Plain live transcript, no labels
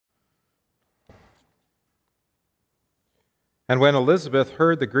And when Elizabeth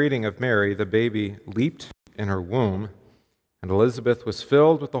heard the greeting of Mary, the baby leaped in her womb, and Elizabeth was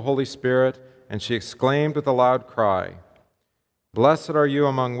filled with the Holy Spirit, and she exclaimed with a loud cry, "Blessed are you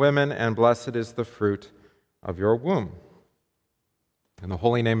among women, and blessed is the fruit of your womb." In the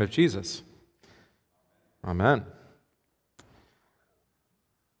holy name of Jesus. Amen.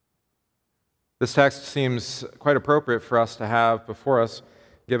 This text seems quite appropriate for us to have before us,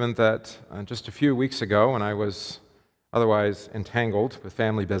 given that just a few weeks ago, when I was otherwise entangled with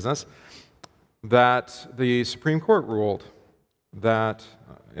family business, that the Supreme Court ruled that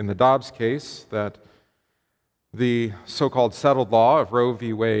in the Dobbs case, that the so-called settled law of Roe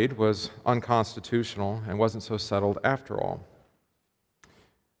v. Wade was unconstitutional and wasn't so settled after all.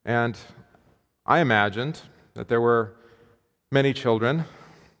 And I imagined that there were many children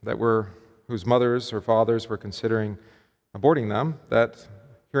whose mothers or fathers were considering aborting them, that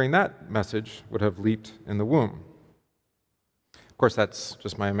hearing that message would have leaped in the womb. Of course, that's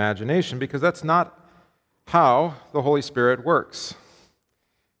just my imagination, because that's not how the Holy Spirit works.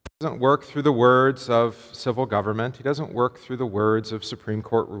 He doesn't work through the words of civil government. He doesn't work through the words of Supreme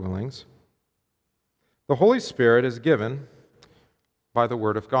Court rulings. The Holy Spirit is given by the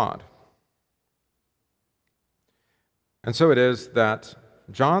Word of God. And so it is that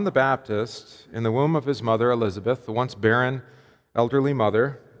John the Baptist, in the womb of his mother Elizabeth, the once barren elderly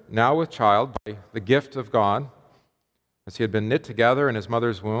mother, now with child by the gift of God, as he had been knit together in his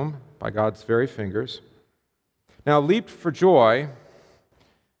mother's womb by God's very fingers, now leaped for joy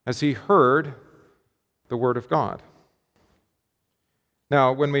as he heard the word of God.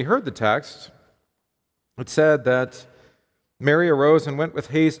 Now, when we heard the text, it said that Mary arose and went with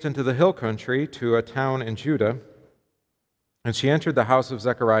haste into the hill country to a town in Judah, and she entered the house of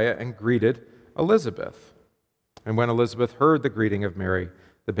Zechariah and greeted Elizabeth. And when Elizabeth heard the greeting of Mary,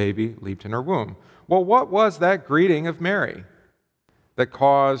 the baby leaped in her womb. Well, what was that greeting of Mary that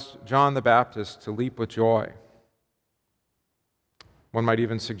caused John the Baptist to leap with joy? One might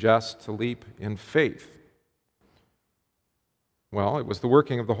even suggest to leap in faith. Well, it was the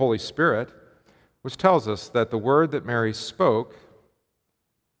working of the Holy Spirit, which tells us that the word that Mary spoke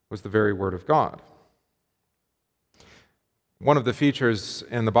was the very word of God. One of the features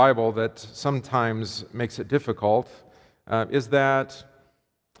in the Bible that sometimes makes it difficult is that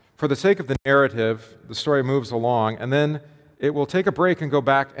for the sake of the narrative, the story moves along, and then it will take a break and go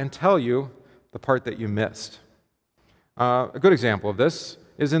back and tell you the part that you missed. A good example of this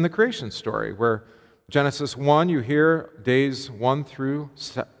is in the creation story, where Genesis 1, you hear days 1 through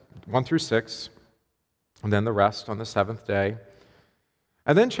 6, and then the rest on the seventh day.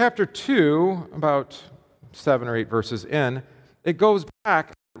 And then chapter 2, about 7 or 8 verses in, it goes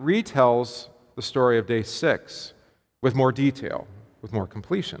back and retells the story of day 6 with more detail, with more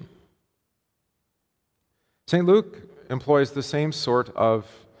completion. St. Luke employs the same sort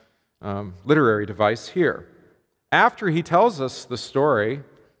of literary device here. After he tells us the story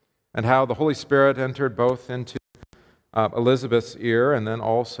and how the Holy Spirit entered both into Elizabeth's ear and then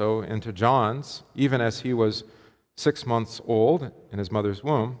also into John's, even as he was 6 months old in his mother's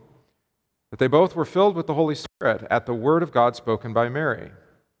womb, that they both were filled with the Holy Spirit at the word of God spoken by Mary.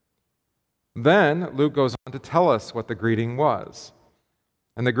 Then Luke goes on to tell us what the greeting was.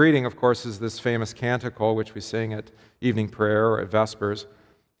 And the greeting, of course, is this famous canticle which we sing at evening prayer or at Vespers,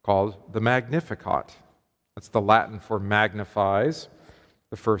 called the Magnificat. That's the Latin for magnifies,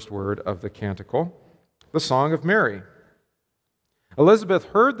 the first word of the canticle, the Song of Mary. Elizabeth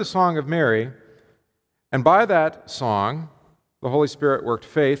heard the Song of Mary, and by that song, the Holy Spirit worked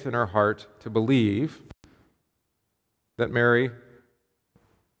faith in her heart to believe that Mary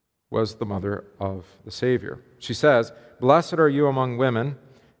was the mother of the Savior. She says, "Blessed are you among women,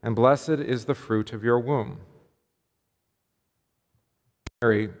 and blessed is the fruit of your womb."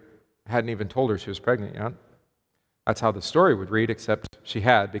 Mary hadn't even told her she was pregnant yet. That's how the story would read, except she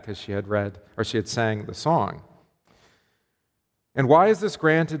had, because she had sang the song. "And why is this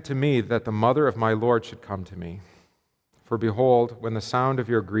granted to me, that the mother of my Lord should come to me? For behold, when the sound of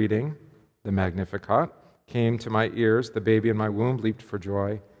your greeting, the Magnificat, came to my ears, the baby in my womb leaped for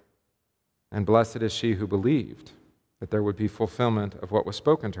joy. And blessed is she who believed that there would be fulfillment of what was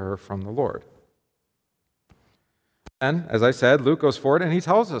spoken to her from the Lord." And, as I said, Luke goes forward and he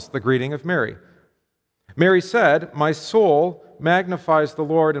tells us the greeting of Mary. Mary said, "My soul magnifies the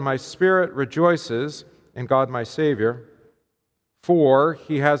Lord, and my spirit rejoices in God my Savior, for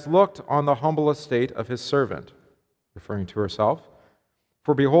he has looked on the humble estate of his servant," referring to herself.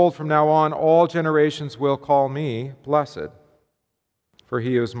 "For behold, from now on all generations will call me blessed. For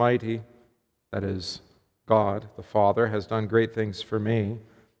he who is mighty, that is, God the Father, has done great things for me.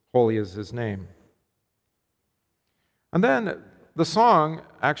 Holy is his name." And then the song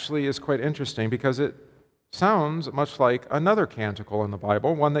actually is quite interesting because it sounds much like another canticle in the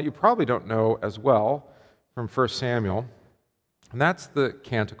Bible, one that you probably don't know as well from 1 Samuel, and that's the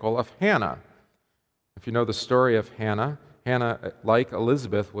canticle of Hannah. If you know the story of Hannah, Hannah, like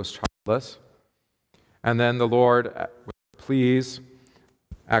Elizabeth, was childless, and then the Lord, with pleas,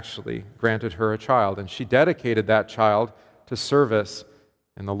 actually granted her a child, and she dedicated that child to service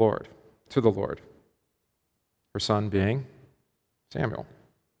in the Lord, to the Lord, her son being Samuel.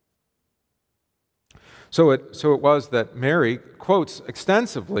 So it was that Mary quotes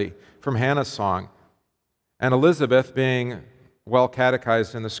extensively from Hannah's song, and Elizabeth, being well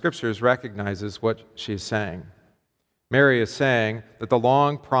catechized in the Scriptures, recognizes what she's saying. Mary is saying that the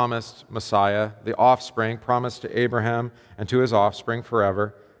long-promised Messiah, the offspring promised to Abraham and to his offspring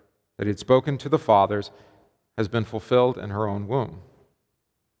forever, that he had spoken to the fathers, has been fulfilled in her own womb.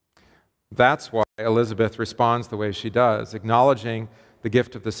 That's why Elizabeth responds the way she does, acknowledging the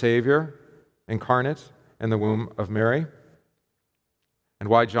gift of the Savior incarnate in the womb of Mary, and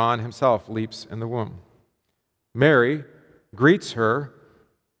why John himself leaps in the womb. Mary greets her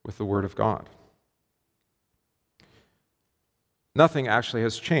with the Word of God. Nothing actually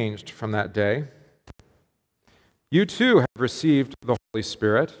has changed from that day. You too have received the Holy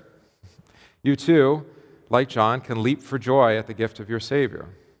Spirit. You too, like John, can leap for joy at the gift of your Savior.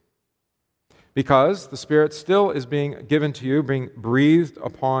 Because the Spirit still is being given to you, being breathed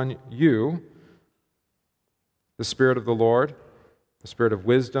upon you, the Spirit of the Lord, the Spirit of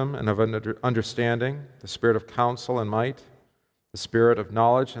wisdom and of understanding, the Spirit of counsel and might, the Spirit of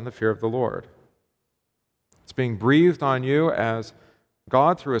knowledge and the fear of the Lord. It's being breathed on you as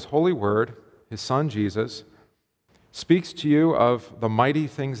God, through His holy word, His Son Jesus, speaks to you of the mighty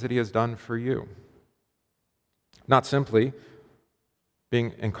things that He has done for you. Not simply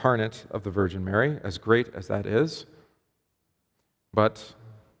being incarnate of the Virgin Mary, as great as that is, but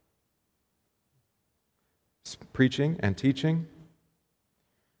preaching and teaching,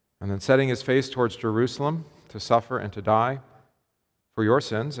 and then setting His face towards Jerusalem to suffer and to die for your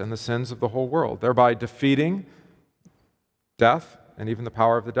sins and the sins of the whole world, thereby defeating death and even the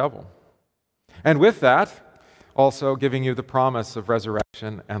power of the devil. And with that, also giving you the promise of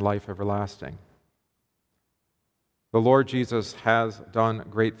resurrection and life everlasting. The Lord Jesus has done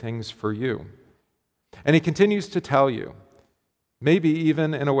great things for you. And He continues to tell you, maybe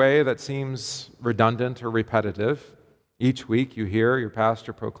even in a way that seems redundant or repetitive. Each week you hear your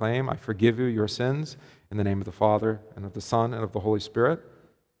pastor proclaim, I forgive you your sins in the name of the Father and of the Son and of the Holy Spirit.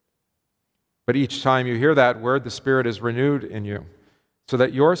 But each time you hear that word, the Spirit is renewed in you, so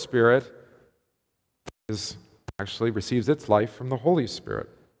that your spirit actually receives its life from the Holy Spirit,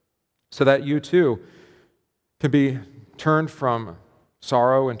 so that you too can be turned from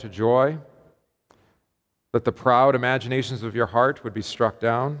sorrow into joy, that the proud imaginations of your heart would be struck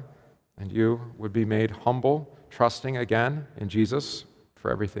down, and you would be made humble, trusting again in Jesus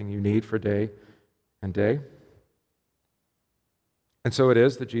for everything you need for day and day. And so it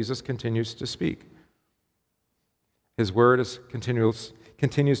is that Jesus continues to speak. His word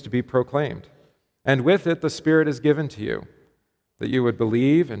continues to be proclaimed. And with it, the Spirit is given to you, that you would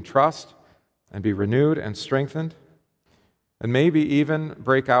believe and trust and be renewed and strengthened, and maybe even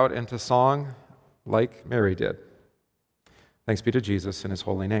break out into song like Mary did. Thanks be to Jesus in His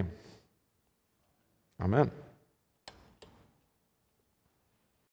holy name. Amen.